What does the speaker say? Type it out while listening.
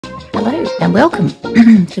Hello and welcome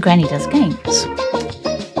to Granny Does Games.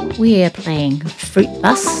 We're playing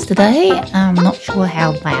FruitBus today. I'm not sure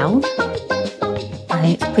how loud. I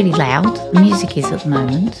think it's pretty loud. The music is at the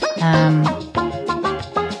moment.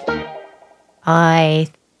 I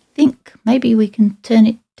think maybe we can turn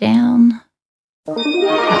it down.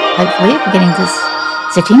 Hopefully, we're getting to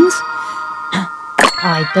settings.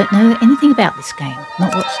 I don't know anything about this game.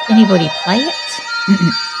 Not watched anybody play it.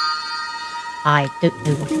 I don't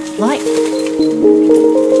know what it's like.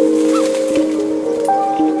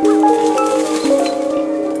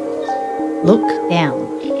 Look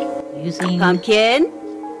down. Using... Pumpkin?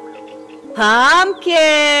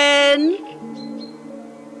 Pumpkin!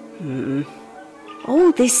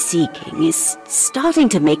 All this seeking is starting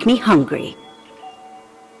to make me hungry.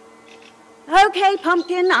 Okay,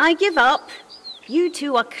 Pumpkin, I give up. You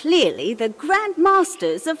two are clearly the grand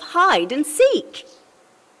masters of hide and seek.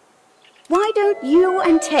 Why don't you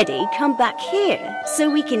and Teddy come back here so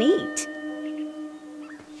we can eat?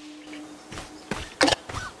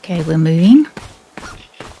 Okay, we're moving.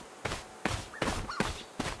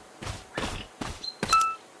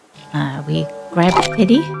 We grab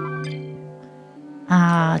Teddy.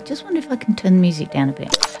 Just wonder if I can turn the music down a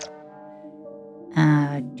bit.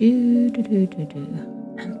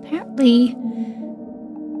 Apparently,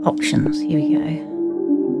 options. Here we go.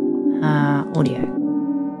 Audio.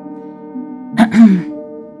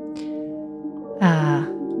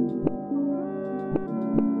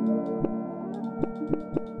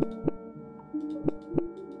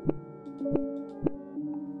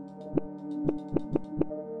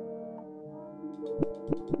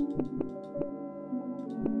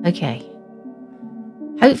 Okay.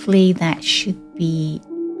 Hopefully that should be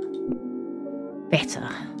better.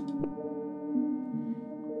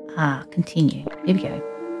 Continue. Here we go.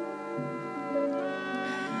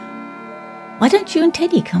 Why don't you and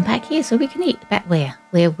Teddy come back here so we can eat? Back where?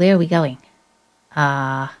 Where are we going?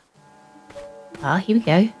 Here we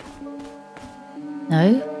go.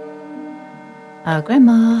 No.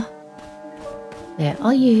 Grandma. Where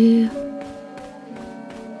are you?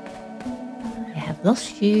 I have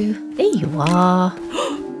lost you. There you are.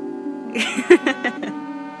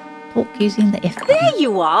 Talk using the F button. There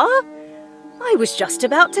you are! I was just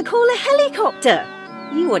about to call a helicopter.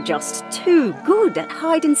 You are just too good at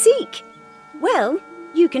hide and seek. Well,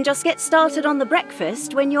 you can just get started on the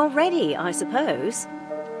breakfast when you're ready, I suppose.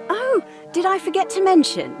 Oh, did I forget to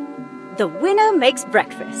mention? The winner makes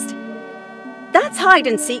breakfast. That's hide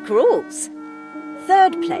and seek rules.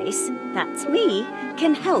 Third place, that's me,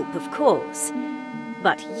 can help, of course.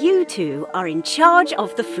 But you two are in charge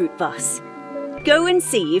of the fruit bus. Go and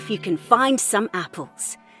see if you can find some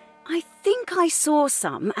apples. I think I saw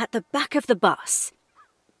some at the back of the bus.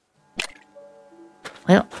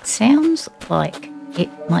 Well, it sounds like it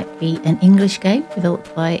might be an English game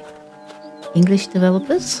developed by English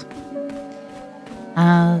developers.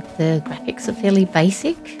 The graphics are fairly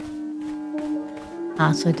basic.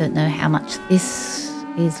 So I don't know how much this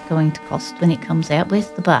is going to cost when it comes out. Where's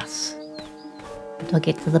the bus? How do I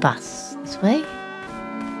get to the bus? This way?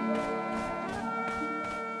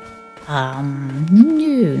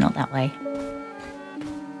 No, not that way.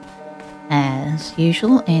 As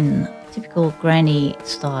usual, in typical granny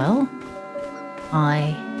style,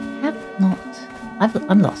 I have not...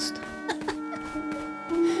 I'm lost.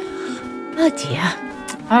 Oh dear.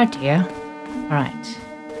 Oh dear. Alright.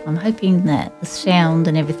 I'm hoping that the sound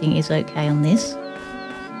and everything is okay on this.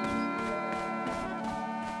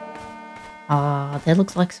 There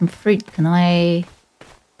looks like some fruit. Can I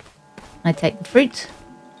take the fruit?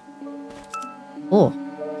 Oh,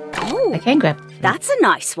 I can grab the fruit. That's a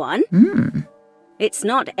nice one. It's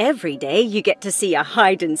not every day you get to see a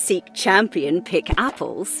hide-and-seek champion pick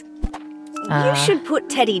apples. You should put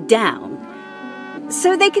Teddy down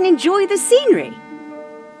so they can enjoy the scenery.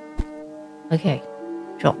 Okay,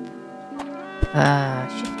 drop.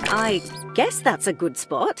 Shit. I guess that's a good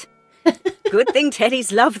spot. Good thing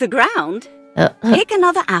Teddy's love the ground. Pick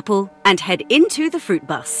another apple and head into the fruit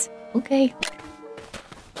bus. Okay.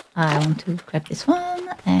 I want to grab this one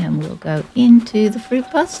and we'll go into the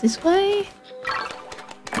fruit bus this way.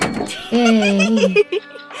 Yay.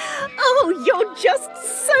 Oh, you're just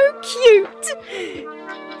so cute.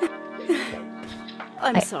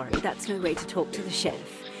 I'm sorry, that's no way to talk to the chef.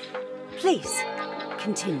 Please,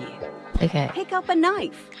 continue. Okay. Pick up a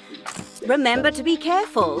knife. Remember to be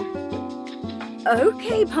careful.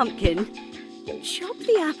 Okay, Pumpkin. Chop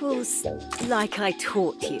the apples like I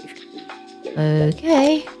taught you.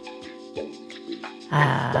 Okay.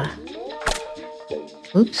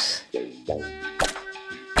 Oops.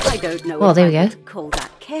 I don't know Well, if there I we go. would call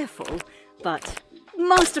that careful, but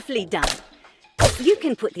Masterfully done. You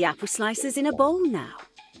can put the apple slices in a bowl now.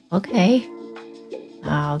 Okay.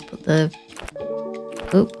 I'll put the...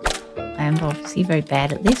 Oop. I am obviously very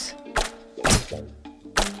bad at this.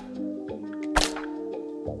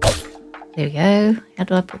 There we go. How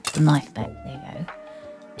do I put the knife back? There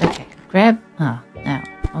we go. Okay. Grab... Oh, now.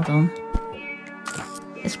 Hold on.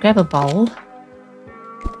 Let's grab a bowl.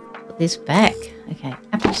 Put this back. Okay.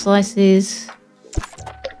 Apple slices.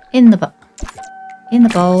 In the bowl.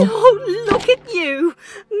 Oh, look at you!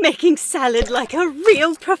 Making salad like a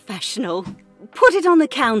real professional. Put it on the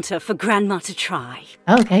counter for Grandma to try.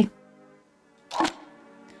 Okay.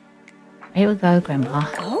 Here we go, Grandma.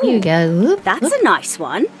 Oh, here we go. Oop, that's oop. a nice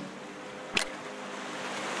one.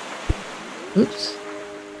 Oops.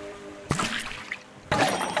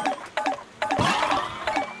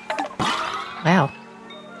 Wow.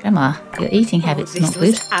 Grandma, your eating habits this not good.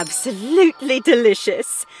 was absolutely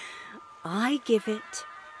delicious. I give it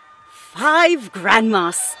 5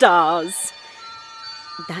 Grandma stars.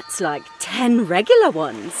 That's like 10 regular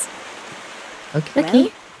ones. Okay, Well,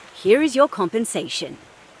 here is your compensation.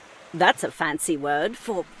 That's a fancy word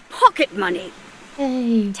for pocket money.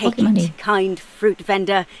 Hey, Take pocket it, money. kind fruit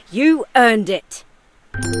vendor. You earned it.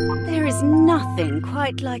 There is nothing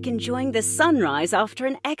quite like enjoying the sunrise after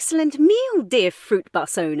an excellent meal, dear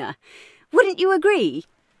FruitBus owner. Wouldn't you agree?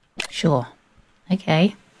 Sure.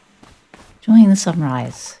 Okay. Enjoying the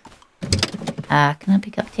sunrise. Can I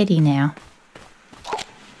pick up Teddy now?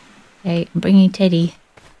 Okay, I'm bringing Teddy.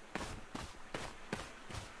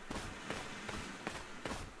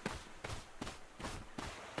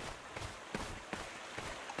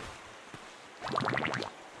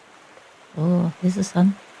 Oh, there's the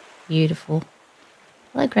sun. Beautiful.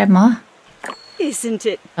 Hello, Grandma. Isn't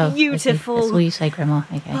it Oh, I see. beautiful? That's all you say, Grandma.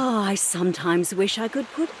 Okay. Oh, I sometimes wish I could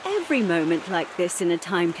put every moment like this in a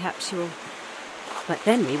time capsule. But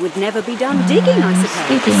then we would never be done digging, I suppose.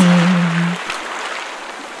 Digging.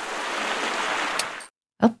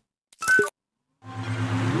 Oh.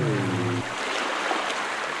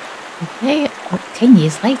 Okay, 10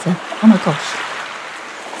 years later. Oh my gosh.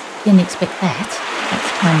 Didn't expect that.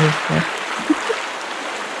 That's kind of...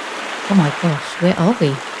 Oh my gosh, where are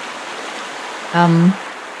we?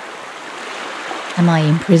 Am I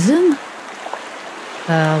in prison?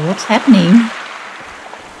 What's happening?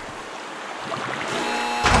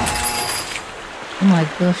 Oh my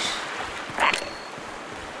gosh.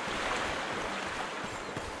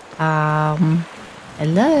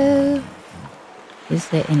 Hello? Is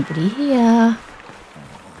there anybody here?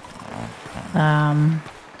 Can't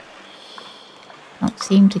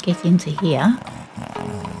seem to get into here.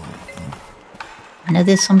 I know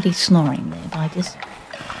there's somebody snoring there, but I just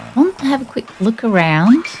want to have a quick look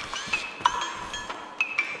around.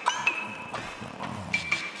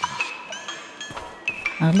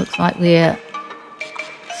 It looks like we're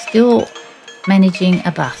still managing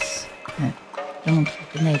a bus. No, don't want to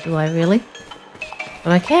walk in there, do I really?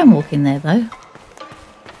 But I can walk in there though.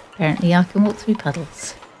 Apparently I can walk through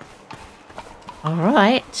puddles.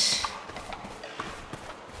 Alright.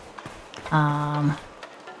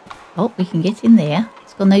 Oh, we can get in there.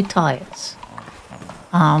 It's got no tyres.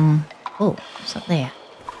 Oh, what's up there?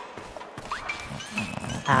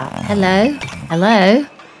 Hello? Hello?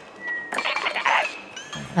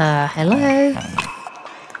 Hello?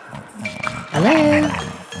 Hello?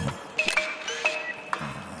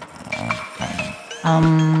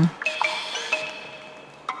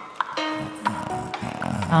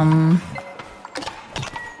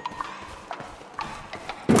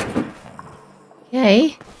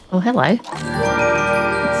 Okay. Oh, hello.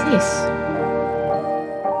 What's this?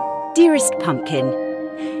 Dearest Pumpkin,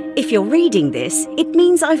 if you're reading this, it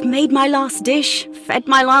means I've made my last dish, fed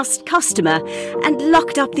my last customer, and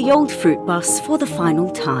locked up the old FruitBus for the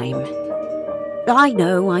final time. I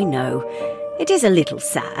know. It is a little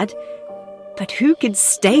sad. But who could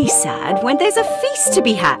stay sad when there's a feast to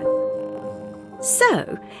be had?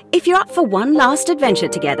 So, if you're up for one last adventure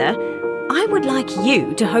together, I would like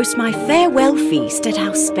you to host my farewell feast at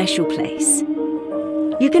our special place.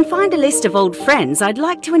 You can find a list of old friends I'd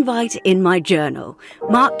like to invite in my journal,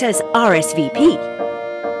 marked as RSVP.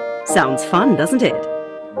 Sounds fun, doesn't it?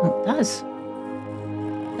 It does.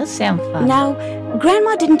 It does sound fun. Now,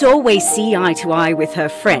 Grandma didn't always see eye to eye with her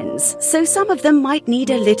friends, so some of them might need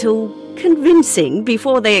a little convincing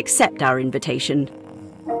before they accept our invitation.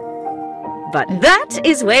 But that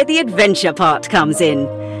is where the adventure part comes in.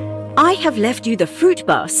 I have left you the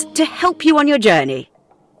FruitBus to help you on your journey.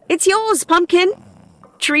 It's yours, Pumpkin.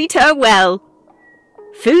 Treat her well.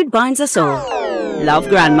 Food binds us all. Love,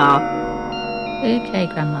 Grandma. Okay,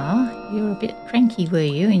 Grandma. You're a bit cranky, were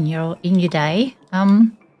you, in your day? All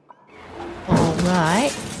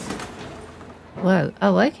right. Whoa.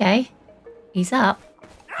 Oh, okay. He's up.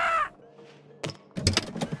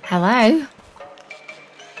 Hello.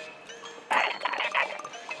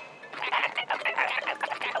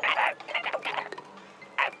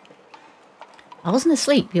 I wasn't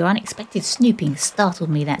asleep. Your unexpected snooping startled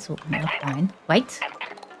me. That's all. No, fine. Wait.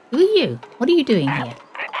 Who are you? What are you doing here?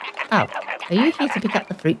 Oh, are you here to pick up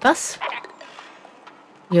the fruit bus?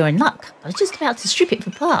 You're in luck. I was just about to strip it for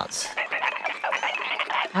parts.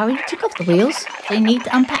 I already took off the wheels. So you need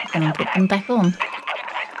to unpack them and put them back on.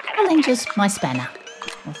 I'll lend you my spanner.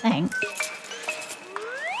 Well, thanks.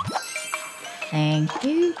 Thank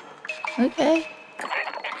you. Okay.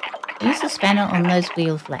 Use the spanner on those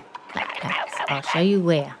wheel flat packs. I'll show you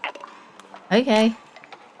where. Okay.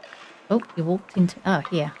 Oh, you walked into... Oh,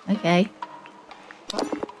 here. Okay.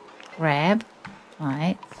 Grab.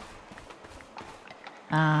 Right.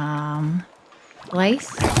 Place.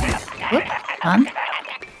 Whoop. One.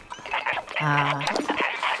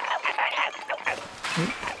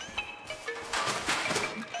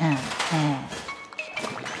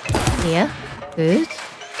 Here. Good.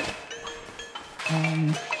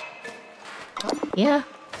 And here.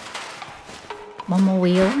 One more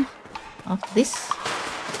wheel after this.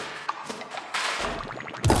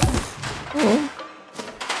 Cool.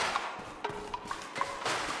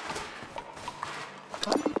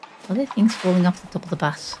 Are there things falling off the top of the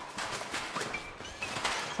bus?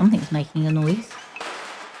 Something's making a noise.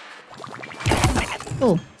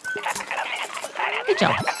 Cool. Good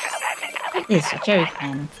job. Take this, a jerry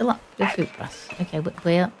can, and fill up your FruitBus. Okay,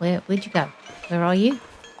 where'd you go? Where are you?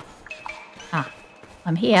 Ah,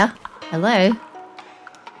 I'm here. Hello?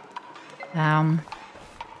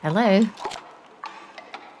 Hello?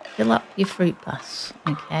 Fill up your FruitBus.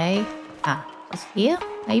 Okay. Ah, just here,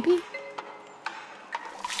 maybe?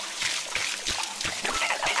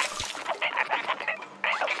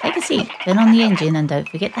 Take a seat, turn on the engine, and don't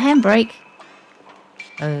forget the handbrake.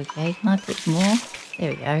 Okay, can I put more? There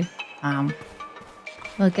we go.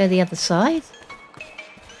 Will I go the other side?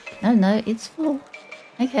 No, it's full.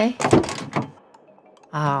 Okay.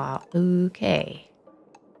 Okay.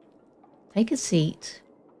 Take a seat.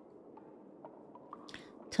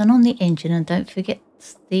 Turn on the engine and don't forget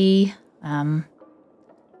the,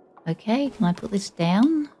 okay, can I put this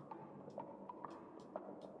down?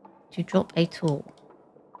 To drop a tool.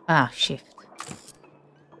 Shift.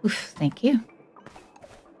 Oof, thank you.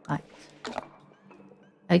 Right.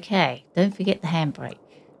 Okay, don't forget the handbrake.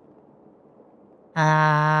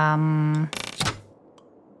 Uh-oh.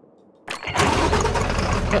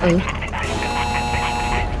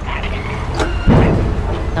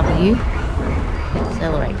 W.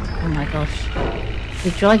 Accelerate. Oh my gosh.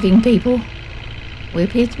 We're driving, people. We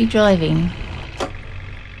appear to be driving.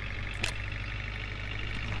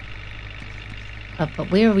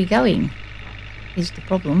 But where are we going? Is the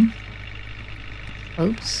problem.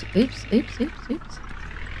 Oops.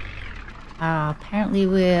 Apparently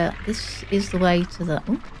this is the way to the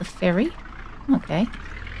ferry. Okay.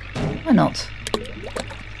 Why not?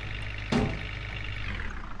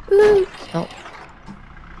 Woo! Stop.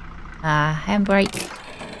 Handbrake.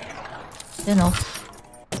 Turn off.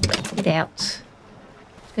 Get out. Let's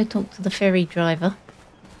go talk to the ferry driver.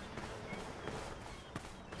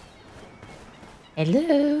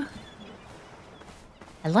 Hello?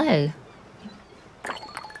 Hello?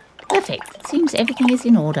 Perfect. Seems everything is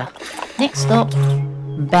in order. Next stop,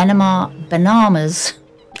 Bananas.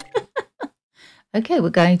 Okay, we're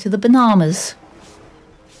going to the Bananas.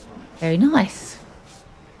 Very nice.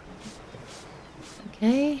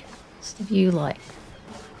 Okay, what's the view like?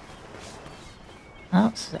 Oh,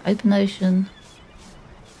 it's the open ocean.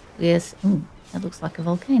 Yes, that looks like a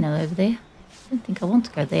volcano over there. I don't think I want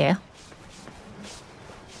to go there.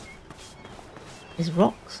 There's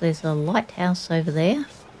rocks, there's a lighthouse over there.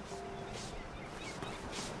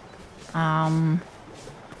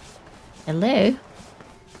 Hello?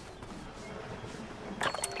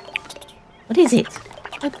 What is it?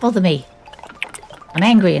 Don't bother me. I'm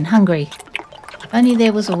angry and hungry. If only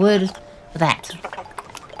there was a word for that.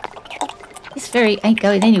 This ferry ain't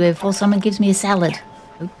going anywhere before someone gives me a salad.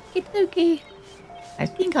 Okie dokie. I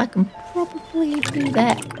think I can probably do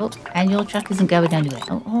that. Oh, and your truck isn't going anywhere.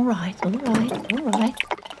 Oh, alright.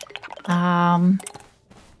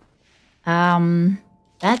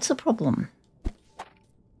 That's a problem.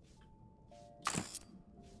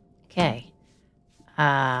 Okay.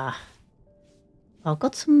 I've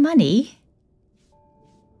got some money.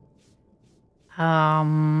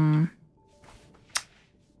 But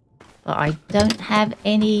I don't have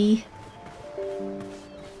any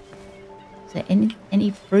Is there any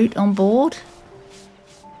fruit on board?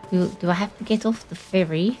 Do I have to get off the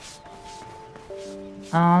ferry?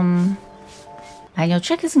 And your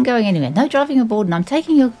check isn't going anywhere. No driving aboard, and I'm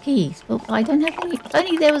taking your keys. Well, I don't have any. If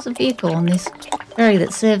only there was a vehicle on this ferry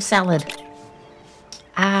that serves salad.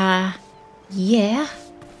 Yeah,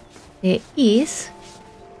 there is.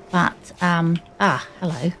 But,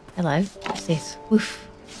 hello. Hello. What's this? Woof.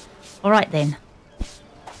 All right, then.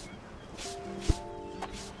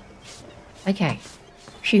 Okay.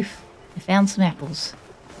 Phew. I found some apples.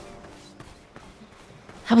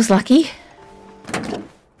 I was lucky.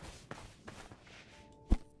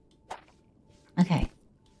 Okay.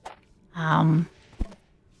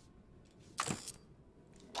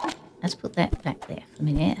 Let's put that back there for a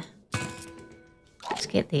minute. Let's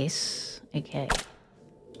get this. Okay.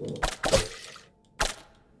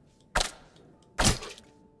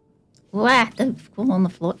 Wow, don't fall on the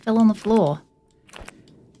floor. It fell on the floor.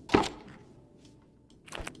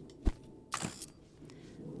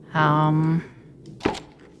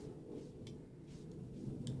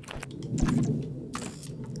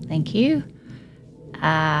 Thank you.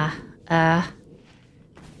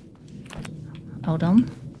 Hold on.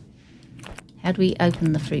 How do we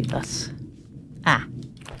open the FruitBus?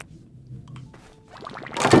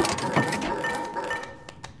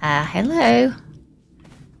 Hello.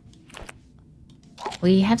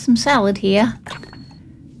 We have some salad here.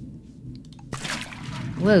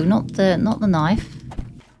 Whoa, not the knife.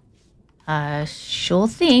 Sure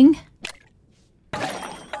thing.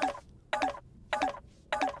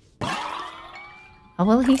 Oh,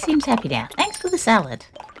 well, he seems happy now. Thanks for the salad.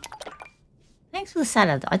 Thanks for the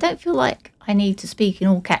salad. I don't feel like I need to speak in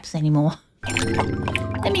all caps anymore.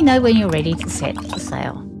 Let me know when you're ready to set the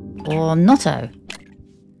sail. Or notto.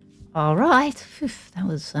 All right. Phew, that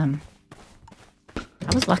was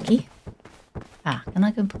lucky. Can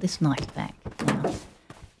I go and put this knife back? No.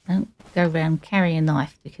 Don't go around carrying a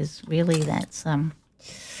knife because really that's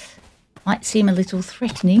might seem a little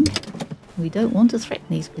threatening. We don't want to threaten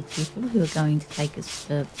these good people who are going to take us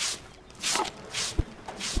to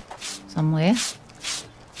somewhere.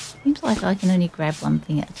 Seems like I can only grab one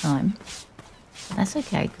thing at a time. But that's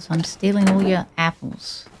okay because I'm stealing all your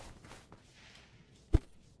apples.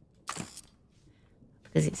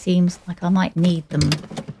 Because it seems like I might need them.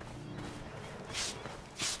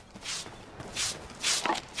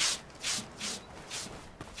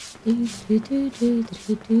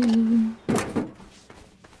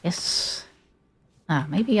 Yes.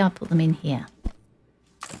 Maybe I'll put them in here.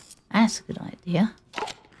 That's a good idea.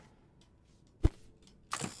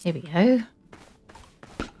 Here we go.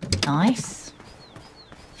 Nice.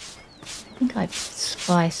 I think I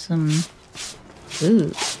spy some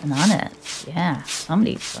bananas. Yeah,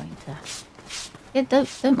 somebody's going to. Yeah,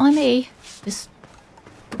 don't mind me. Just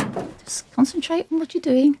concentrate on what you're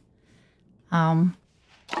doing. No.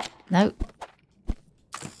 I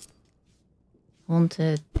want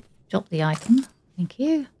to drop the item. Thank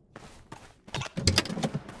you.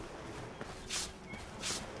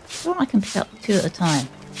 Sure, I can pick up 2 at a time.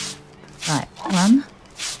 Right, 1.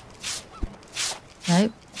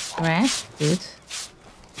 Nope. Grab. Good.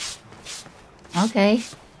 Okay.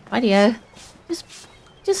 Radio.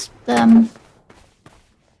 Just don't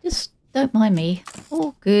mind me.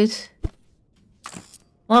 All good.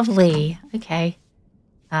 Lovely. Okay.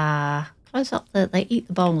 Close up they eat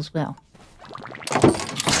the bowl as well.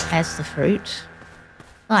 As the fruit.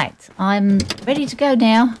 Right, I'm ready to go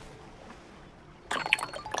now.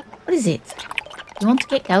 What is it? You want to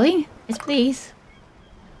get going? Yes, please.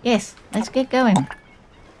 Yes, let's get going.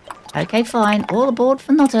 Okay, fine. All aboard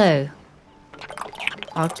for Notto.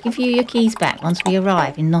 I'll give you your keys back once we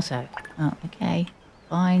arrive in Notto. Oh, okay.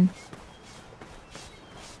 Fine.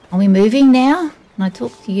 Are we moving now? Can I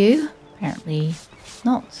talk to you? Apparently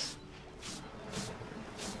not.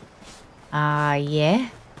 Yeah.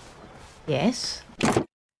 Yes.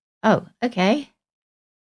 Oh, okay.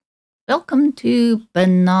 Welcome to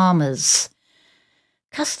Bananas.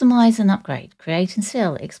 Customize and upgrade. Create and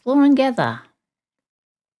sell. Explore and gather.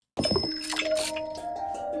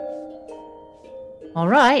 All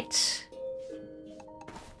right.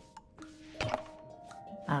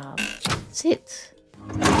 That's it.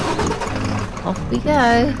 Off we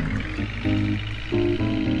go.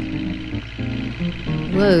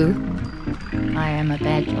 Whoa. I am a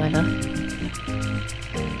bad driver.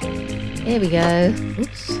 There we go.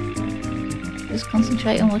 Oops. Just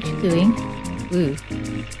concentrate on what you're doing. Ooh.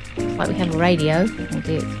 Looks like we have a radio. Oh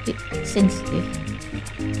dear, it's a bit sensitive.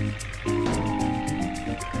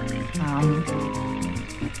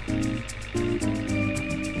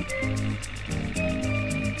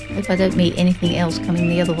 Hope I don't meet anything else coming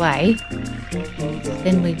the other way.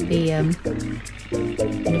 then we'd be in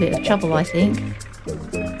a bit of trouble, I think.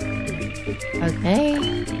 Okay.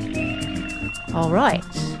 Alright.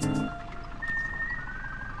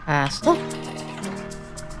 Stop.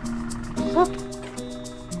 Stop.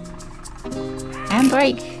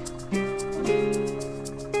 Handbrake.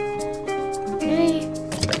 Okay.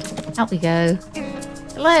 Out we go.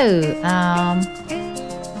 Hello.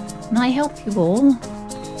 Can I help you all?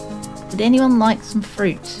 Would anyone like some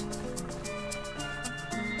fruit?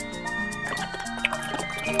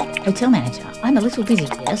 Hotel manager, I'm a little busy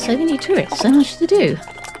here, so many tourists, so much to do.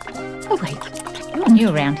 Oh wait, you're new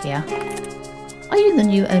around here. Are you the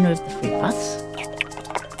new owner of the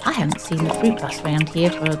FruitBus? I haven't seen the FruitBus around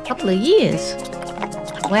here for a couple of years.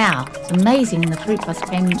 Wow, it's amazing the FruitBus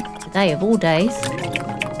came today of all days.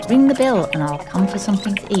 Ring the bell and I'll come for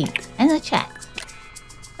something to eat and a chat.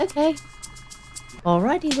 Okay.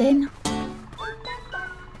 Alrighty then.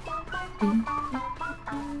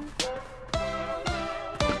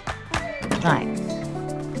 Right.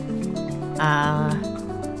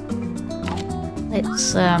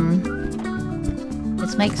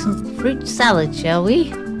 Let's make some fruit salad, shall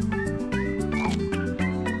we?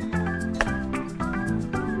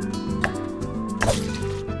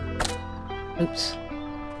 Oops.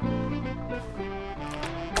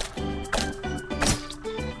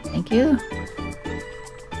 Thank you.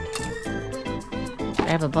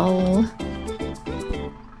 Grab a bowl.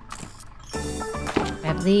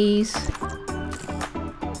 Grab these.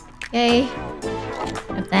 Okay.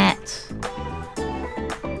 Grab that.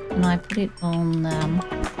 Can I put it on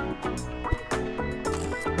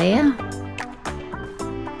there?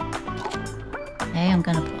 Okay, I'm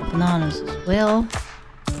going to put bananas as well.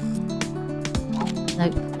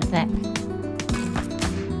 Nope, put that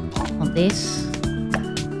on this.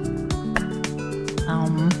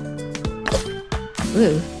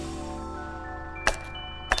 Ooh.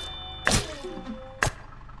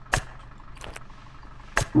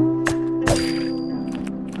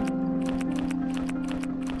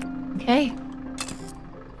 Okay.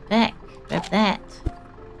 Back. Grab that.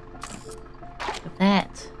 Grab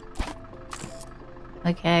that.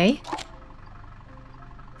 Okay.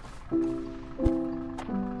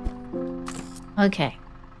 Okay.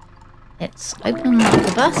 Let's open up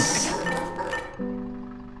the bus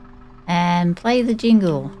and play the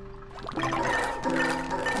jingle.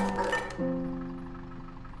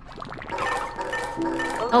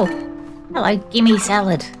 Oh, hello, gimme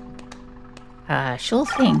salad. Sure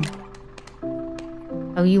thing.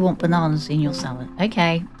 Oh, you want bananas in your salad?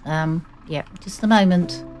 Okay. Yeah, just a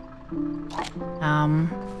moment.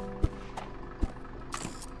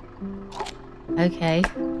 Okay.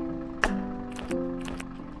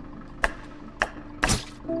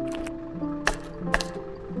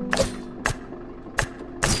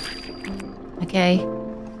 Okay.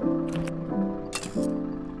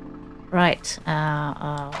 Right,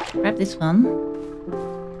 I'll grab this one.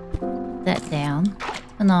 Put that down.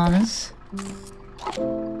 Bananas.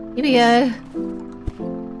 Here we go.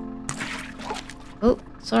 Oh,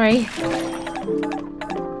 sorry.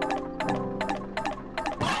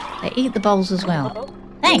 They eat the bowls as well.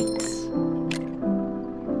 Thanks.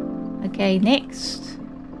 Okay, next.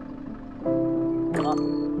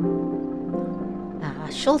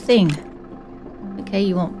 Sure thing. Okay,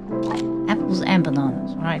 you want apples and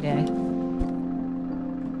bananas. Righto.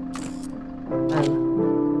 Oh.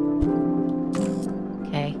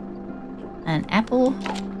 Okay. An apple.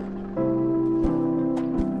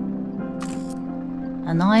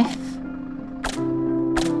 A knife.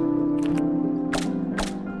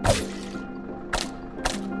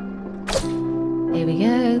 There we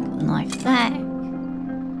go. Put the knife back.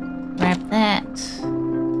 Grab that.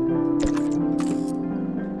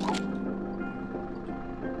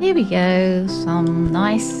 Here we go, some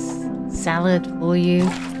nice salad for you.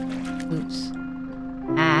 Oops.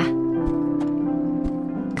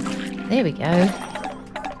 There we go.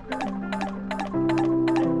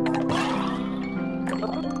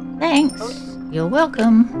 Thanks. You're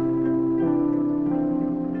welcome.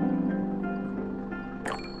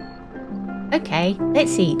 Okay,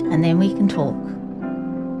 let's eat and then we can talk.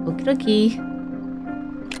 Okie dokie.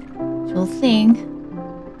 Sure thing.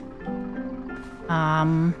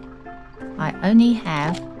 I only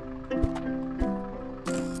have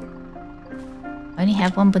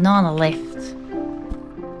one banana left.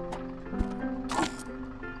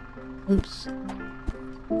 Oops.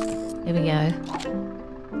 There we go.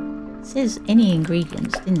 It says any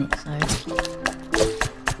ingredients, didn't it? So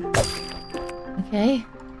okay.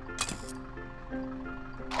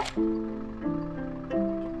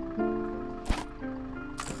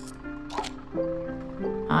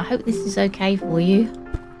 I hope this is okay for you.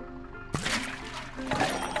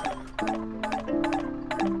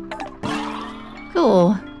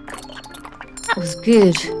 Cool. That was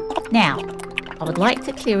good. Now, I would like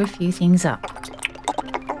to clear a few things up.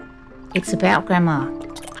 It's about Grandma.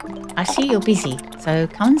 I see you're busy, so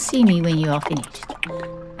come and see me when you are finished.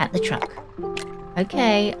 At the truck.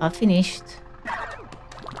 Okay, I've finished.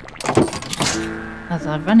 As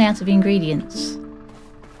I've run out of ingredients.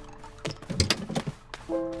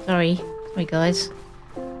 Sorry guys.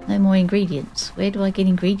 No more ingredients. Where do I get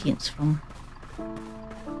ingredients from?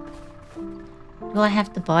 Do I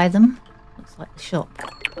have to buy them? Looks like the shop.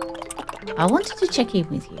 I wanted to check in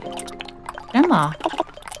with you. Grandma,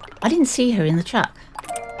 I didn't see her in the truck.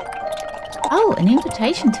 Oh, an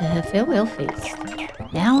invitation to her farewell feast.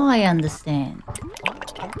 Now I understand.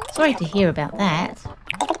 Sorry to hear about that.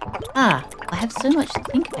 Ah, I have so much to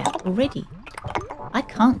think about already. I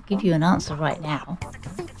can't give you an answer right now.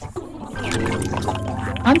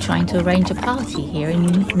 I'm trying to arrange a party here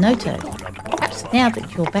in Noto. Perhaps now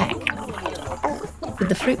that you're back with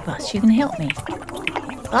the FruitBus, you can help me.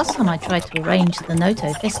 Last time I tried to arrange the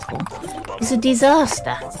Noto festival, it was a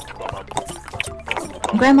disaster.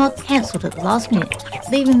 Grandma cancelled at the last minute,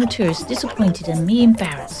 leaving the tourists disappointed and me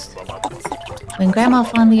embarrassed. When Grandma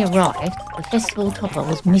finally arrived, the festival topper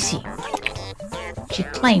was missing. She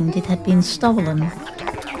claimed it had been stolen.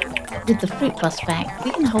 With the FruitBus back,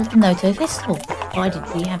 we can hold the Noto festival, provided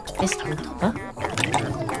we have the festival topper.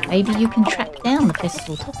 Maybe you can track down the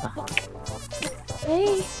festival topper.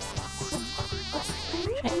 Okay.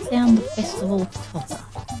 Track down the festival topper.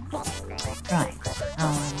 Right.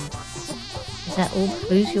 Is that all the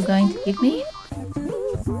clues you're going to give me?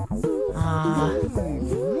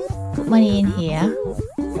 Put money in here.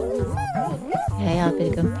 Okay, I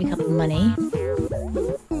better go and pick up the money.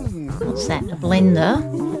 What's that? A blender.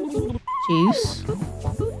 Juice.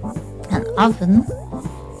 An oven.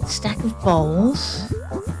 A stack of bowls.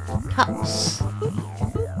 Cups.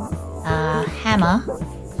 A hammer.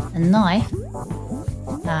 A knife.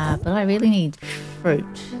 But I really need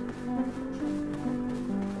fruit.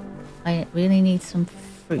 I really need some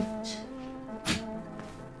fruit.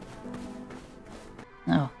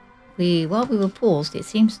 Oh, while we were paused, it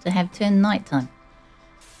seems to have turned nighttime.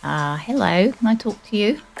 Hello, can I talk to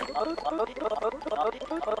you?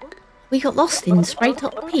 We got lost in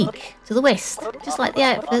Spraytop Peak to the west, just like the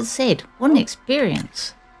advert said. What an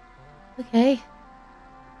experience. Okay.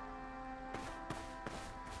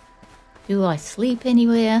 Do I sleep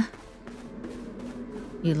anywhere?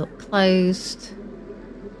 You look closed.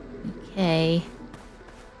 Okay.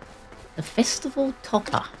 The festival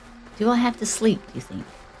topper. Do I have to sleep, do you think?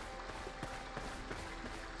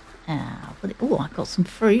 Oh, I got some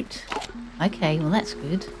fruit. Okay, well that's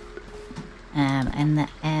good. And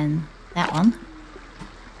that one.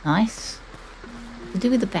 Nice. To do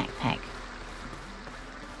with the backpack.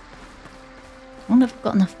 I wonder if I've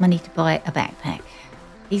got enough money to buy a backpack.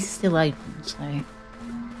 These are still open, so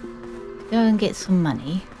go and get some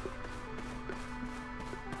money.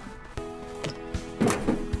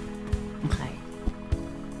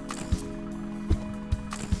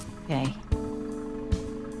 Okay.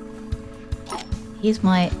 Here's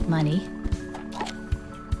my money.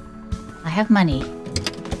 I have money.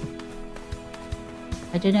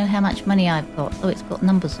 I don't know how much money I've got. Oh, it's got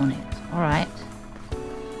numbers on it. Alright.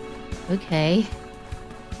 Okay.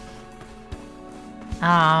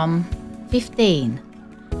 15.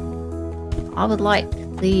 I would like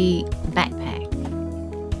the backpack.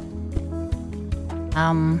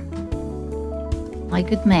 My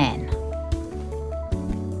good man.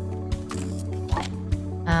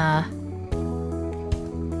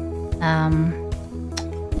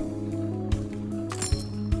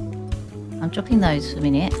 I'm dropping those for a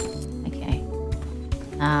minute. Okay.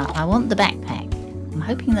 I want the backpack. I'm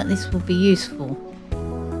hoping that this will be useful.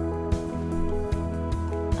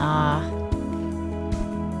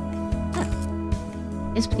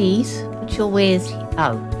 Yes, please. Put your wares here.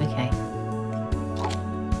 Oh, okay.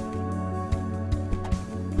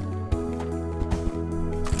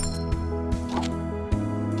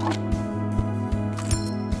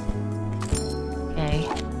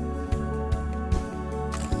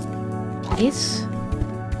 This.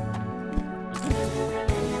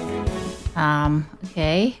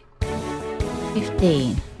 Okay.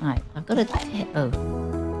 15. Right, I've got a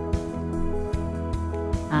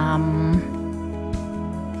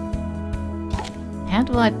how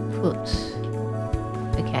do I put...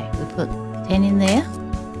 Okay, we put 10 in there.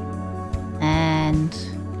 And...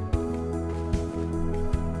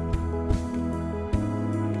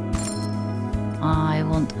 I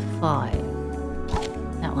want a 5.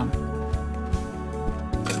 That one.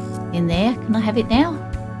 in there. Can I have it now?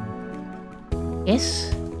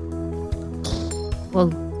 Yes. Well.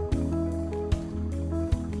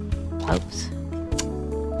 Oops.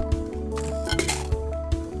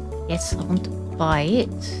 Yes, I want to buy it.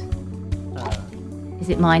 Is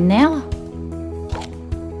it mine now?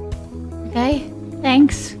 Okay,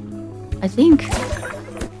 thanks. I think.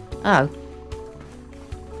 Oh.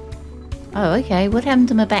 Oh, okay. What happened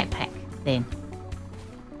to my backpack then?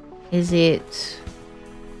 Is it...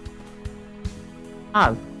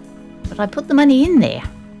 Oh. But I put the money in there.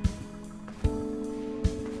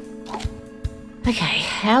 Okay,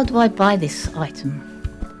 how do I buy this item?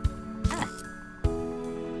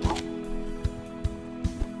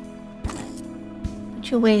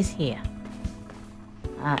 Put your wares here.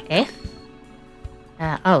 F.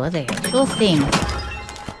 Oh, there. Sure thing.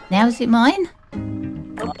 Now is it mine?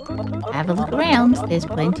 Have a look around. There's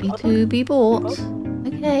plenty to be bought.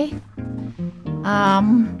 Okay.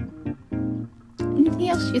 Anything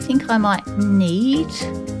else you think I might need?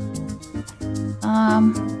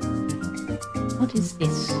 What is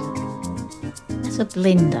this? That's a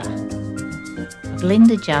blender. A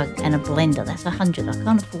blender jug and a blender. That's 100. I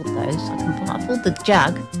can't afford those. I can afford the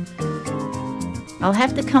jug. I'll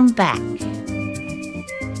have to come back.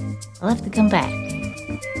 I'll have to come back.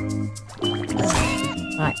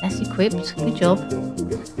 Right, that's equipped. Good job.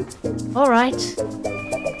 Alright.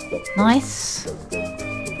 Nice.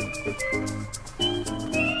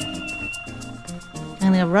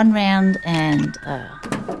 I'm going to run round and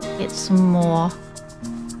get some more.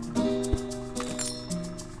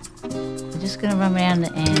 I'm just going to run around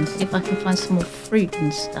and see if I can find some more fruit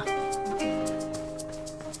and stuff.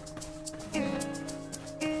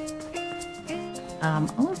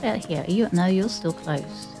 What about here? Are you? No, you're still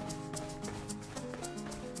closed.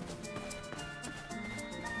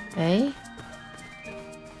 Okay.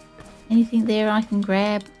 Anything there I can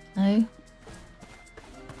grab? No.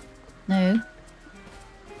 No.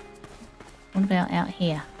 What about out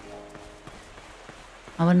here?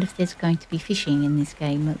 I wonder if there's going to be fishing in this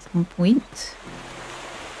game at some point.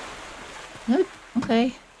 Nope.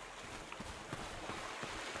 Okay.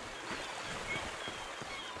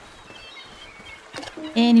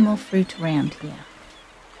 Any more fruit around here?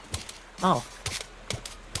 Oh.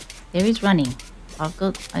 There is running. I've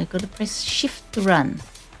got to press shift to run.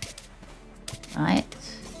 Right.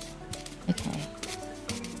 Okay.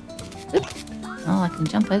 Oop. Oh, I can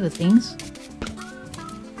jump over things.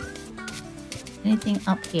 Anything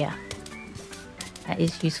up here that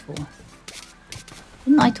is useful?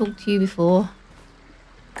 Didn't I talk to you before?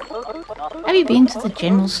 Have you been to the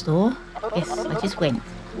general store? Yes, I just went.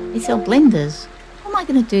 They sell blenders. What am I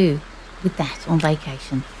going to do with that on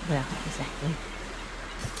vacation? Well,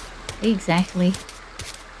 exactly.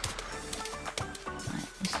 Right,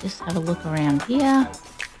 let's just have a look around here.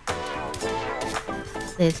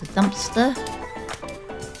 There's a dumpster.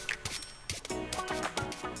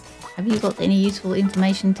 Have you got any useful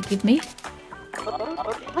information to give me?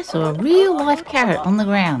 I saw a real life carrot on the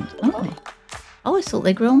ground. Oh, I always thought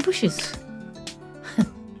they grew on bushes.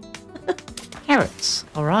 Carrots,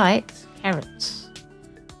 alright. Carrots.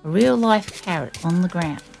 A real life carrot on the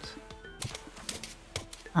ground.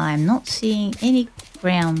 I'm not seeing any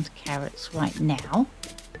ground carrots right now.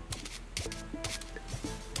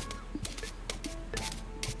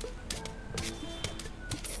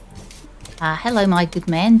 Hello, my good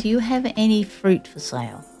man. Do you have any fruit for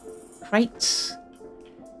sale? Crates,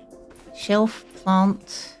 shelf,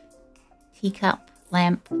 plant, teacup,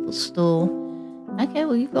 lamp, footstool. Okay,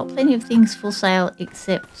 well, you've got plenty of things for sale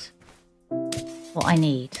except what I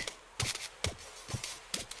need.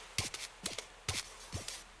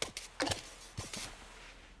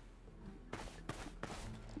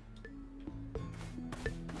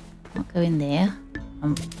 I'll go in there.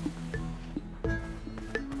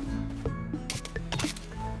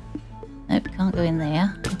 Nope, can't go in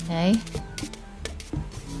there. Okay.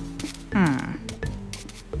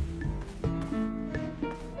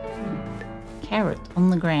 Carrot on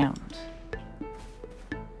the ground.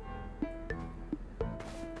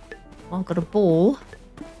 Oh, I've got a ball.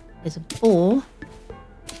 There's a ball.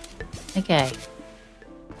 Okay.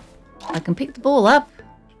 I can pick the ball up.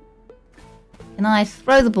 Can I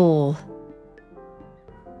throw the ball?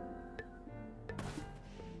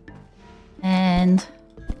 And...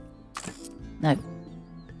 no.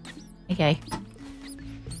 Okay.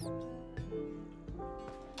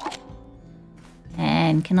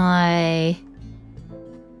 And can I...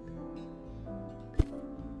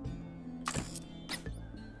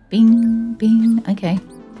 bing, bing. Okay.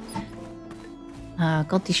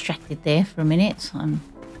 Got distracted there for a minute.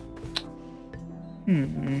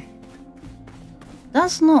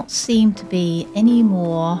 does not seem to be any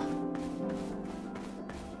more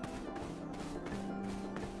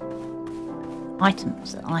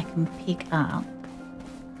items that I can pick up,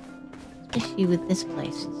 especially with this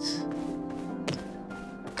place.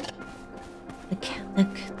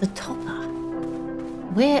 It's the topper.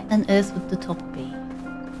 Where on earth would the topper be?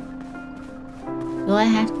 Do I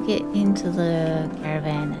have to get into the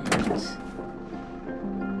caravan and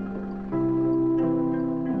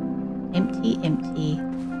empty, empty,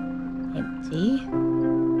 empty.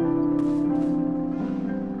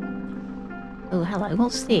 Oh, hello,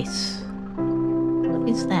 what's this? What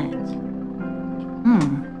is that?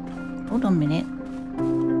 Hold on a minute.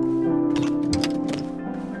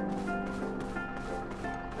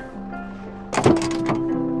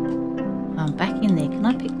 I'm back in there. Can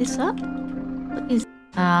I pick this up? What is...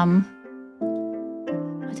 I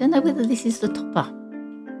don't know whether this is the topper,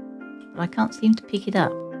 but I can't seem to pick it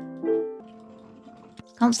up.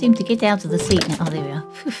 Can't seem to get out of the seat now. Oh, there we are.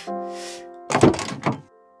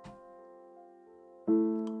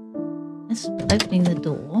 That's opening the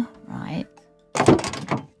door, right.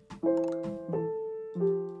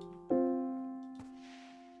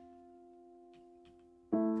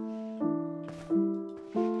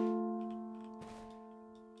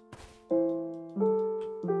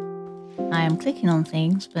 I am clicking on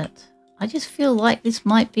things, but I just feel like this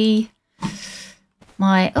might be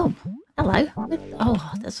my... Oh, hello.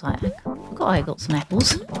 Oh, that's right. I forgot I got some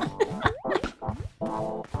apples.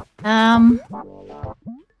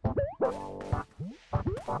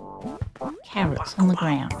 Carrots on the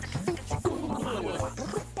ground.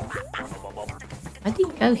 I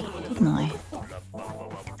did go here, didn't I?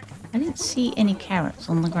 I didn't see any carrots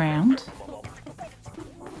on the ground.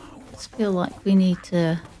 I just feel like we need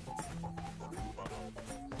to...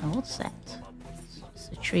 Oh, what's that? It's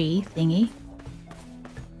a tree thingy.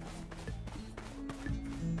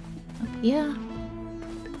 Up here?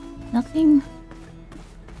 Nothing?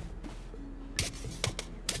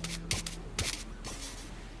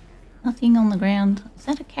 Nothing on the ground. Is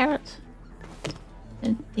that a carrot? I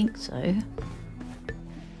don't think so.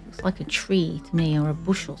 Looks like a tree to me, or a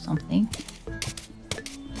bush or something.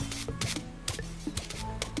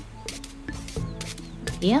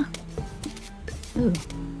 Here? Ooh,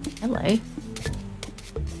 hello.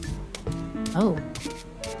 Oh.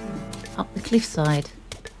 Up the cliffside.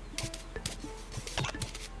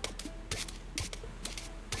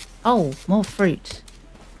 Oh, more fruit.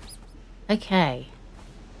 Okay.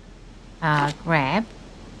 Grab.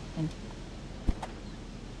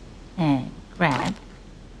 And grab.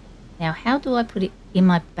 Now, how do I put it in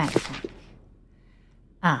my backpack?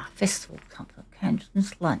 Festival comfort,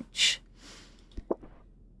 candles, lunch.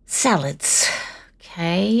 Salads.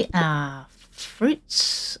 Okay.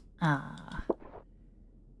 Fruits.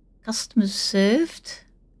 Customers served.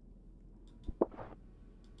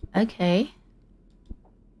 Okay.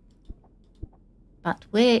 But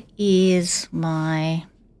where is my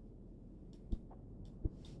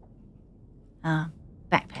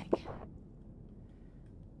backpack?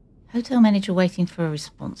 Hotel manager waiting for a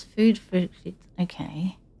response. Food, fruit,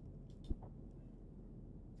 okay.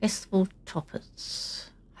 Festival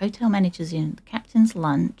toppers. Hotel managers in. The captain's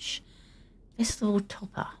lunch. Festival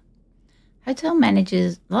topper. Hotel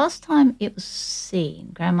managers. Last time it was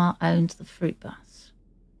seen, Grandma owns the FruitBus.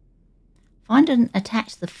 Find and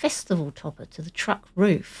attach the festival topper to the truck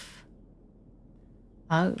roof.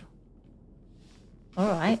 Oh.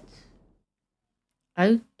 Alright.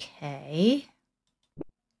 Okay.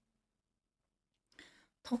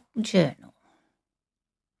 Toggle journal.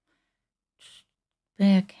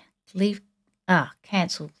 Leave.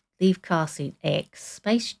 Cancel. Leave car seat X.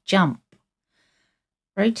 Space jump.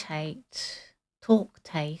 Rotate. Talk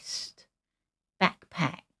taste.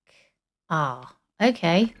 Backpack.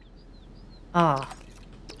 Okay.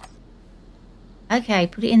 Okay,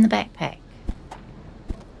 put it in the backpack.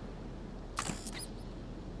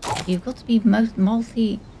 You've got to be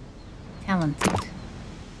multi-talented.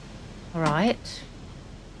 Alright.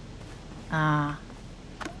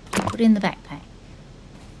 Put it in the backpack.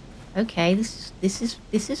 Okay, this is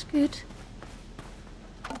good.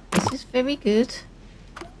 This is very good.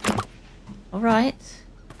 Alright.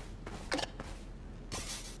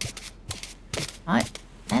 Right.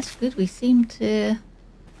 That's good. We seem to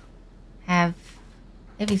have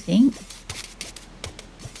everything.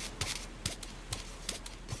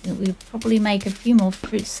 We'll probably make a few more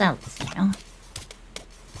fruit salads now.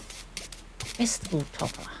 Festival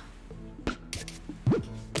topper.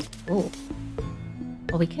 Oh.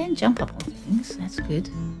 Well, we can jump up on things. That's good.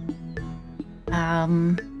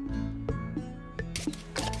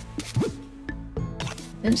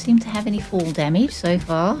 Don't seem to have any fall damage so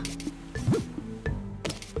far.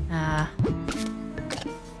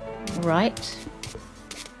 Alright.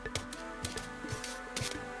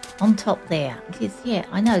 On top there. Yeah,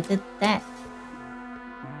 I know that...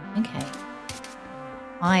 Okay.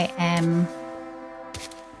 I am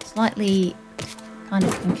slightly kind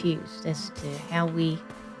of confused as to how we...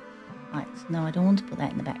 Right, no, I don't want to put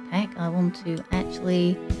that in the backpack. I want to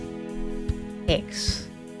actually... X.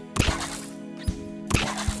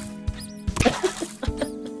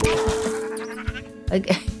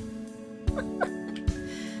 Okay.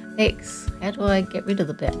 X. How do I get rid of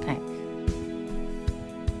the backpack?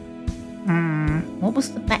 What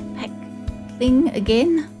was the backpack thing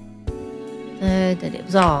again? It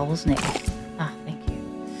was R, wasn't it? Ah, thank you.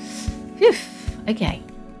 Phew. Okay.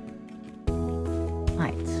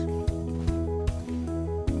 Right.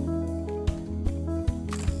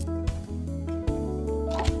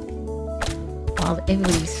 While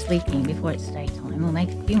everybody's sleeping before it's daytime, we'll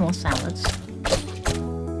make a few more salads.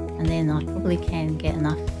 And then I probably can get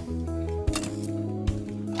enough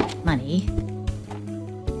money.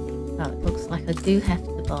 Oh, it looks like I do have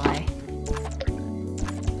to buy.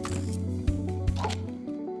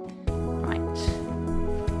 Right.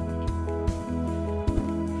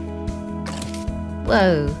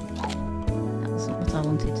 Whoa. That wasn't what I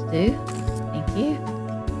wanted to do. Thank you.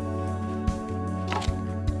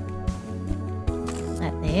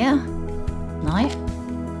 That there. Knife.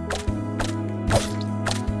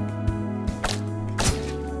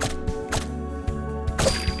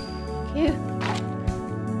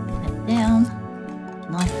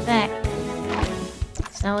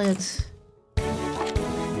 Salads.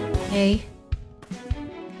 Okay.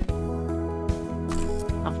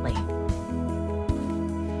 Lovely.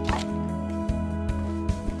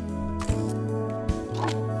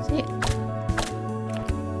 That's it.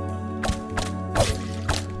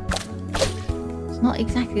 It's not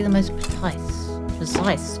exactly the most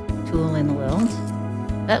precise tool in the world.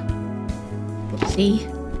 Oh. Whoopsie.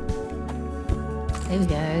 There we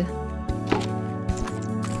go.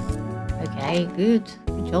 Okay, good.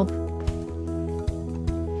 Good job.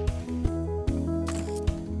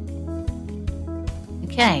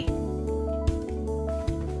 Okay.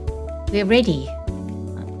 We're ready.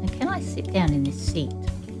 Can I sit down in this seat?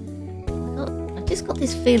 I've just got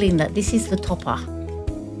this feeling that this is the topper.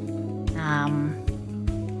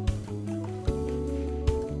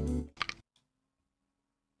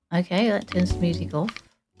 Okay, that turns the music off.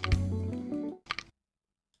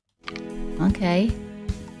 Okay.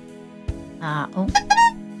 Oh.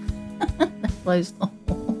 That closed off.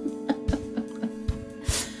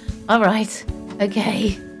 Alright,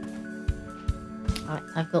 okay. Alright,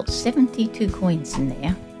 I've got 72 coins in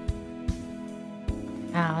there.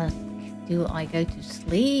 Do I go to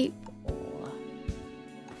sleep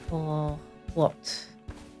or what?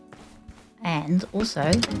 And also,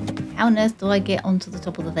 how on earth do I get onto the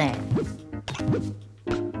top of the van?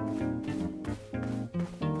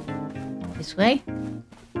 This way?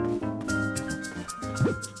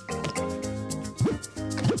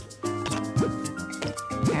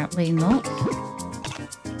 Apparently not.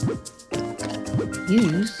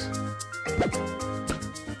 Use.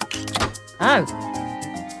 Oh.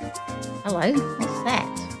 Hello. What's that?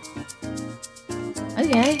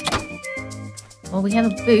 Okay. Well, we have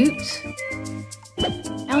a boot.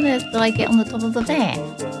 How on earth do I get on the top of the van?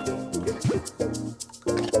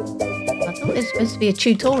 I thought there's supposed to be a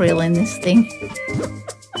tutorial in this thing.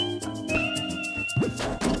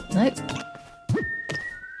 Nope.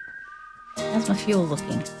 How's my fuel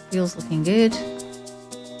looking? Fuel's looking good.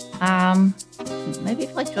 Maybe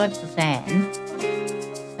if I drive the van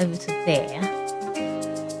over to there,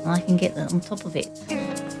 and I can get on top of it.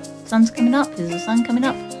 Sun's coming up. Is the sun coming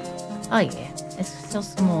up? Oh yeah. Let's sell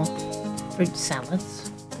some more fruit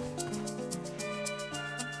salads.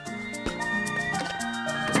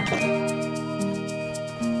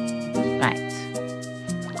 Right.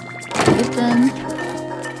 Open.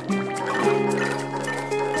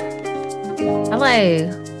 Hello.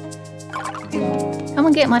 Come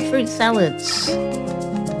and get my fruit salads.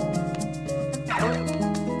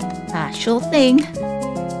 Sure thing.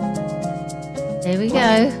 There we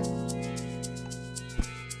go.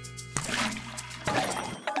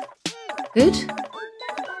 Good.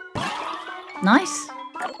 Nice.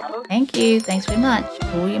 Thank you. Thanks very much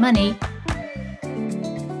for all your money.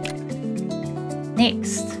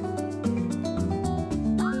 Next.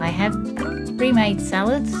 I have pre-made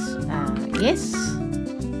salads. Yes.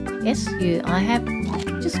 Yes, I have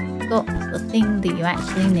just got the thing that you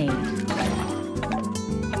actually need.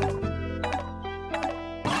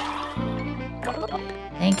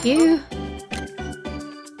 Thank you.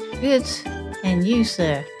 Good. And you,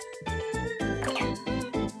 sir?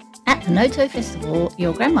 At the Noto Festival,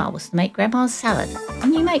 your grandma was to make Grandma's salad.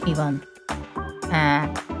 Can you make me one?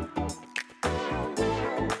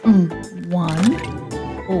 One.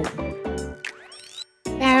 Oh.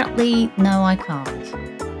 Apparently, no, I can't.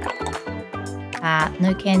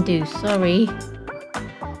 No can do. Sorry.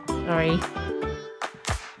 Sorry.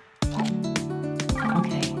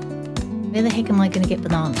 Okay. Where the heck am I going to get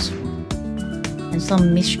bananas from? And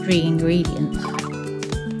some mystery ingredient.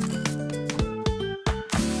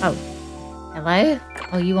 Oh. Hello?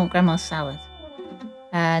 Oh, you want Grandma's salad?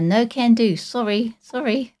 No can do. Sorry.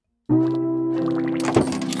 Sorry.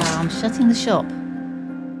 I'm shutting the shop.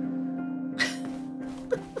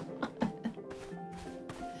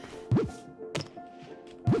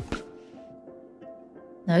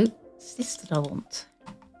 No, it's this that I want.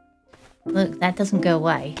 Look, that doesn't go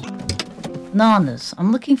away. Bananas.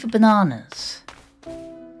 I'm looking for bananas.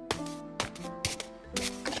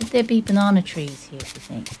 Should there be banana trees here, do you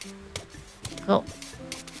think? Got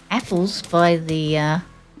apples by the...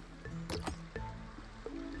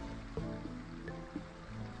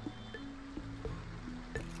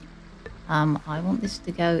 I want this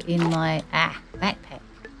to go in my backpack.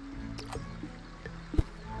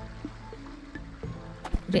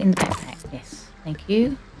 Put it in the backpack, yes. Thank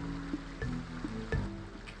you.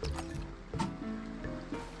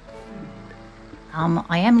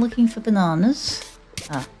 I am looking for bananas.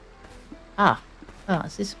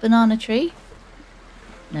 Is this a banana tree?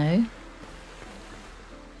 No.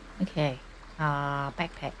 Okay.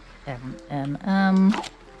 Backpack.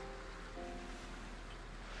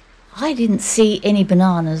 I didn't see any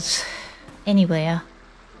bananas anywhere,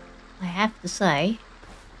 I have to say.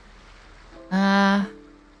 Do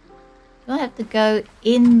I have to go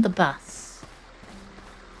in the bus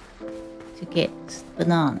to get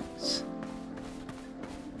bananas?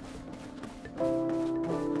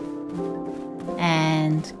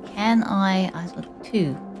 And can I got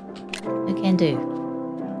two. I can do.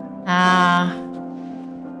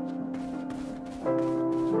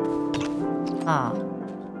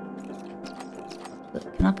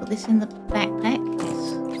 Can I put this in the backpack?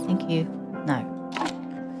 Yes. Thank you. No.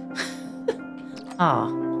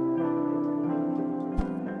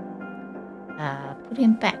 Put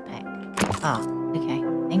in backpack. Okay.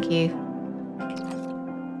 Thank you.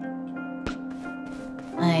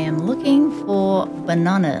 I am looking for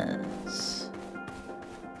bananas.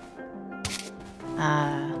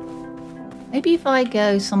 Maybe if I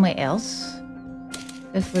go somewhere else,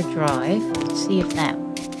 go for a drive, see if that...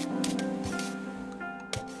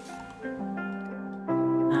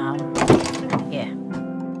 yeah.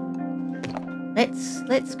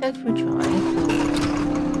 Let's go for a drive.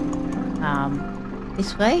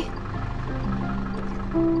 This way.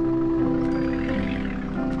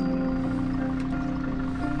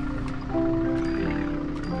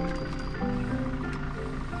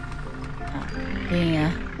 Doing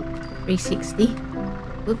a 360.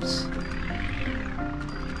 Whoops.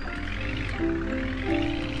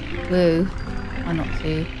 Whoa. Try not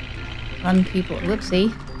to run people.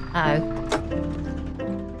 Whoopsie. Uh-oh.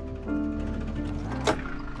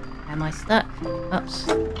 Am I stuck? Oops.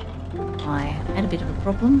 I had a bit of a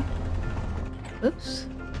problem. Oops.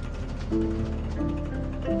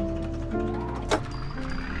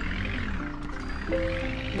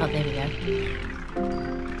 Oh, there we go.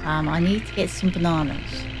 I need to get some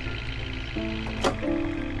bananas.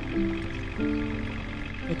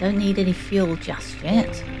 I don't need any fuel just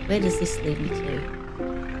yet. Where does this lead me to?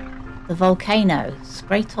 The volcano,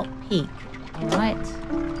 Spraytop Peak. Alright.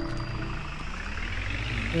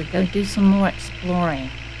 We'll go do some more exploring.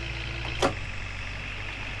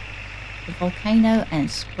 The volcano and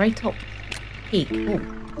Spraytop Peak. Oh.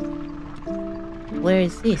 Where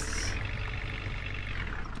is this?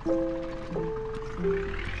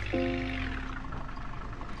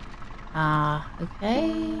 Okay.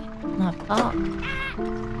 Can I park?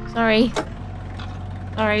 Sorry.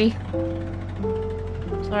 Sorry.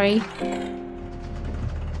 Sorry.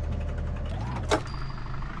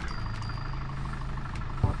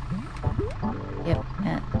 Yep,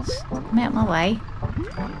 just come out my way.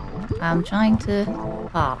 I'm trying to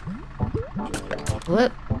park.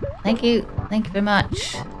 Whoop. Thank you. Thank you very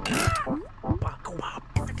much.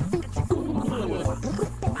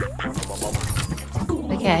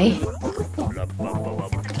 Okay.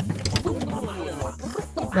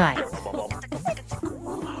 Right.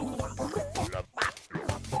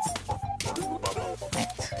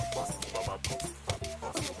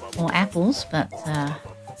 More apples, but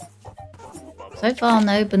so far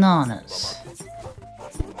no bananas.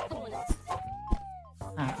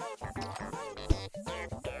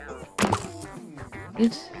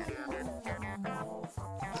 Good.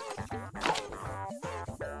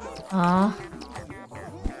 Ah.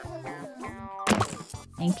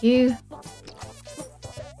 Thank you.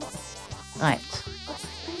 Right.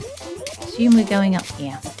 Assume we're going up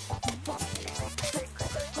here.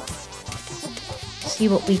 See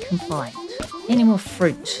what we can find. Any more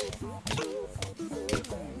fruit?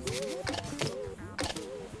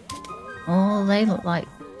 Oh, they look like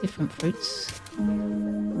different fruits.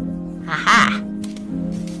 Haha!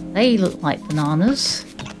 They look like bananas.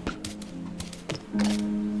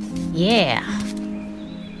 Yeah!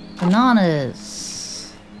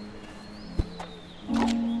 Bananas!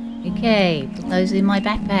 Okay, put those in my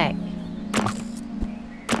backpack.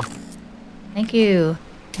 Thank you.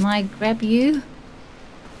 Can I grab you?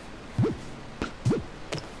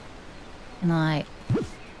 Can I?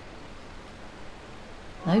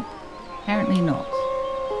 Nope. Apparently not.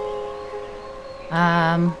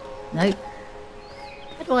 Nope.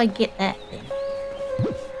 How do I get that then?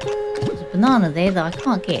 There's a banana there that I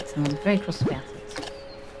can't get, and I'm very cross about it.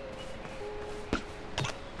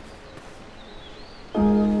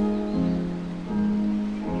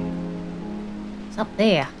 It's up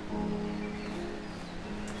there.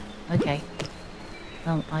 Okay.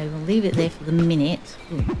 Well, I will leave it there for the minute.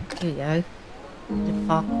 Ooh, here we go. Bit of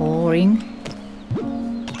parkouring.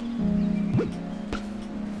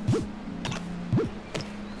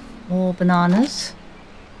 More bananas.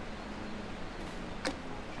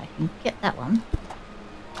 I can get that one.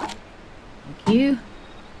 Thank you.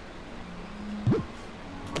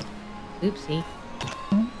 Oopsie.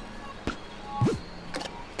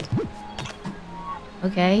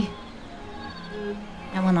 Okay.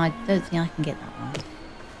 That one, I don't think I can get that one.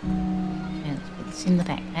 Okay, let's put this in the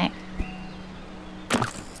backpack.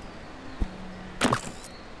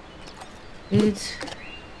 Good.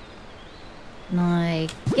 Can I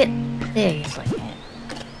get there? Yes, I can.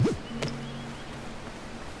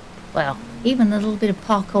 Well, even a little bit of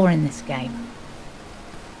parkour in this game.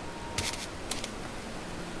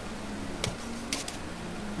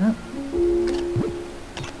 Oh.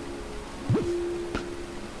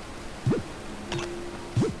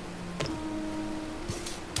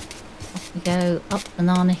 Off we go up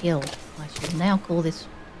Banana Hill. I should now call this...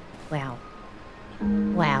 Wow.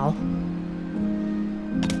 Wow.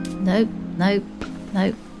 Nope, nope,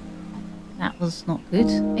 nope. That was not good.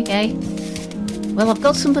 Okay. Well, I've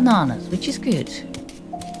got some bananas, which is good.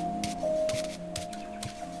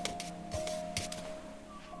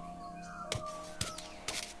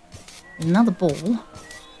 Another ball.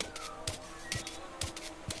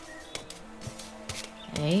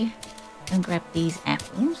 Okay. And grab these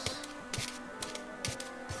apples.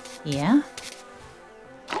 Here.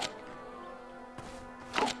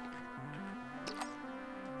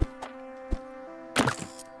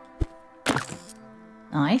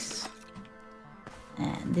 Nice.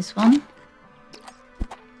 And this one.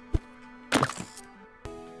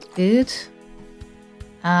 Good.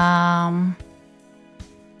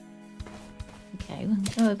 Okay, we'll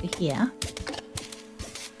go over here.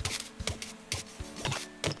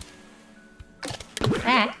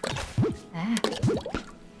 Ah. Ah.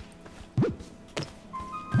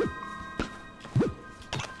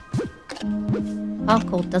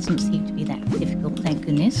 Parkour doesn't seem to be that difficult, thank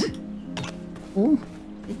goodness. Oh,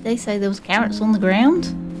 did they say there was carrots on the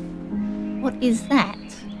ground? What is that?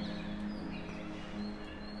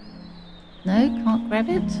 No, can't grab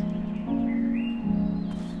it.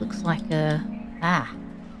 Looks like a... Ah.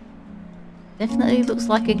 Definitely looks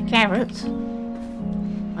like a carrot.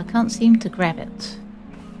 I can't seem to grab it.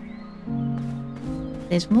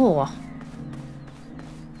 There's more.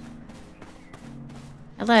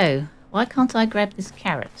 Hello. Why can't I grab this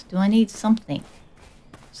carrot? Do I need something?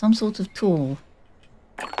 Some sort of tool.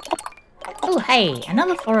 Oh, hey,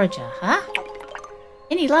 another forager, huh?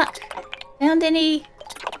 Any luck? Found any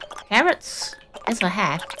carrots? Yes, I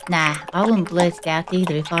have. Nah, I wouldn't blurt it out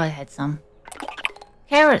either if I had some.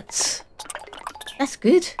 Carrots! That's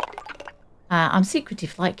good. I'm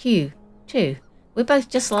secretive like you, too. We're both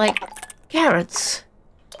just like carrots.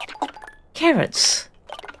 Carrots.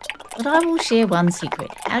 But I will share one secret.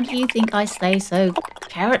 How do you think I stay so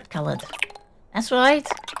carrot-coloured? That's right.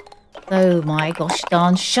 Oh my gosh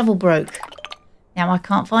darn shovel broke. Now I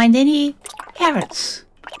can't find any carrots.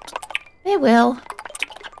 Farewell.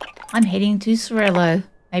 I'm heading to Sorello.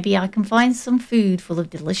 Maybe I can find some food full of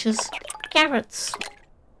delicious carrots.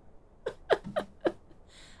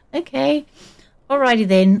 Okay. Alrighty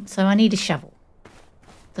then. So I need a shovel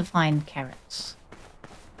to find carrots.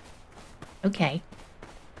 Okay.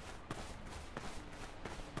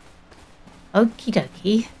 Okie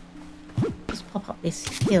dokie. Just pop up this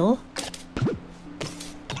hill.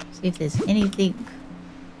 See if there's anything.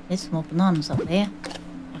 There's some more bananas up there.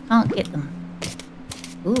 I can't get them.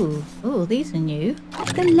 Ooh, these are new.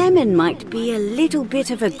 The lemon might be a little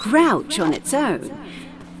bit of a grouch on its own,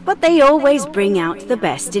 but they always bring out the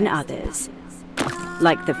best in others.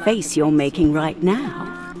 Like the face you're making right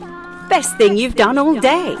now. Best thing you've done all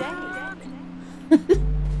day.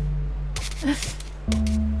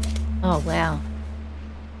 Oh, wow.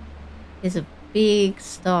 There's a big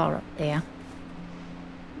star up there.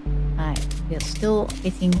 Right, we're still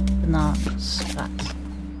getting bananas, but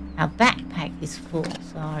our backpack is full,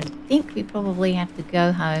 so I think we probably have to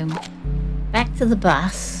go home, back to the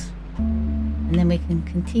bus, and then we can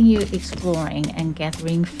continue exploring and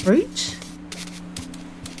gathering fruit.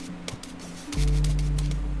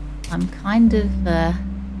 I'm kind of, am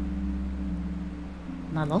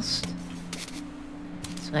I lost?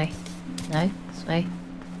 This way. No, this way.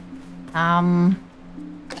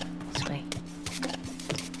 This way.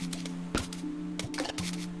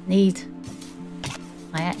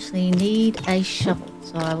 I actually need a shovel,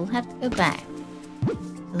 so I will have to go back to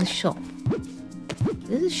the shop.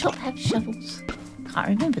 Does the shop have shovels? Can't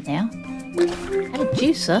remember now. Had a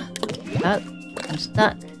juicer. Oh, I'm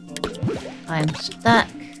stuck. I'm stuck.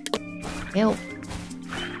 Help.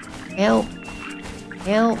 Help.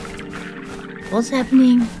 Help. What's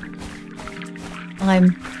happening? I'm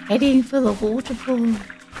heading for the waterfall.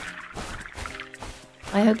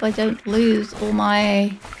 I hope I don't lose all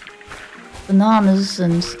my bananas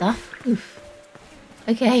and stuff. Oof.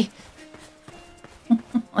 Okay.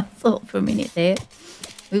 I thought for a minute there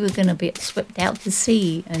we were going to be swept out to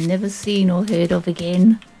sea and never seen or heard of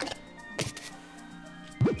again.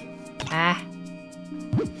 Ah.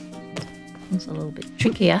 It's a little bit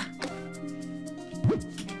trickier.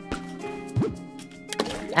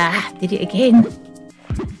 Ah, did it again.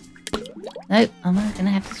 Nope, I'm going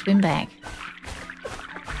to have to swim back.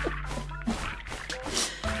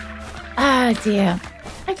 Oh dear.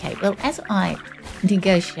 Okay, well, as I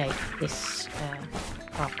negotiate this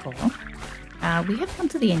parkour, we have come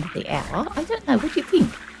to the end of the hour. I don't know, what do you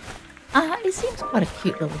think? It seems quite a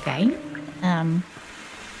cute little game.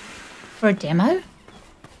 For a demo,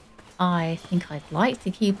 I think I'd like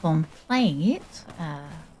to keep on playing it.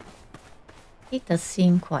 It does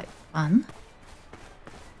seem quite fun.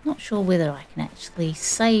 Not sure whether I can actually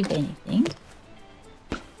save anything.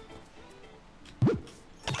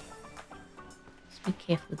 Just be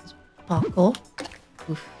careful with this parkour.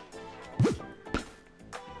 Oof.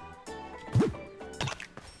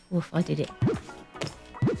 Oof, I did it.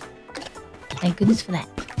 Thank goodness for that.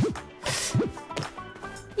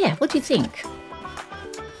 Yeah, what do you think?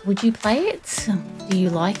 Would you play it? Do you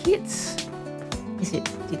like it? Do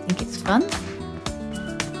you think it's fun?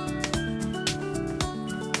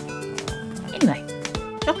 Anyway,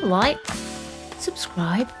 drop a like,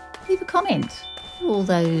 subscribe, leave a comment, do all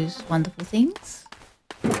those wonderful things.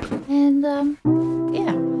 And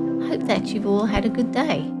yeah, I hope that you've all had a good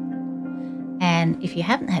day. And if you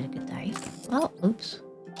haven't had a good day, well, oops,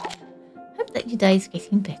 hope that your day's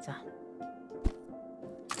getting better.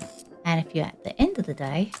 And if you're at the end of the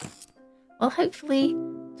day, well, hopefully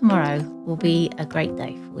tomorrow will be a great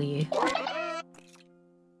day for you.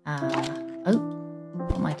 Oh,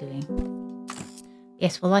 what am I doing?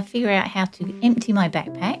 Yes, well, I figure out how to empty my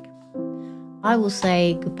backpack. I will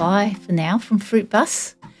say goodbye for now from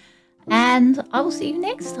FruitBus, and I will see you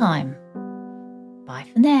next time. Bye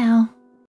for now.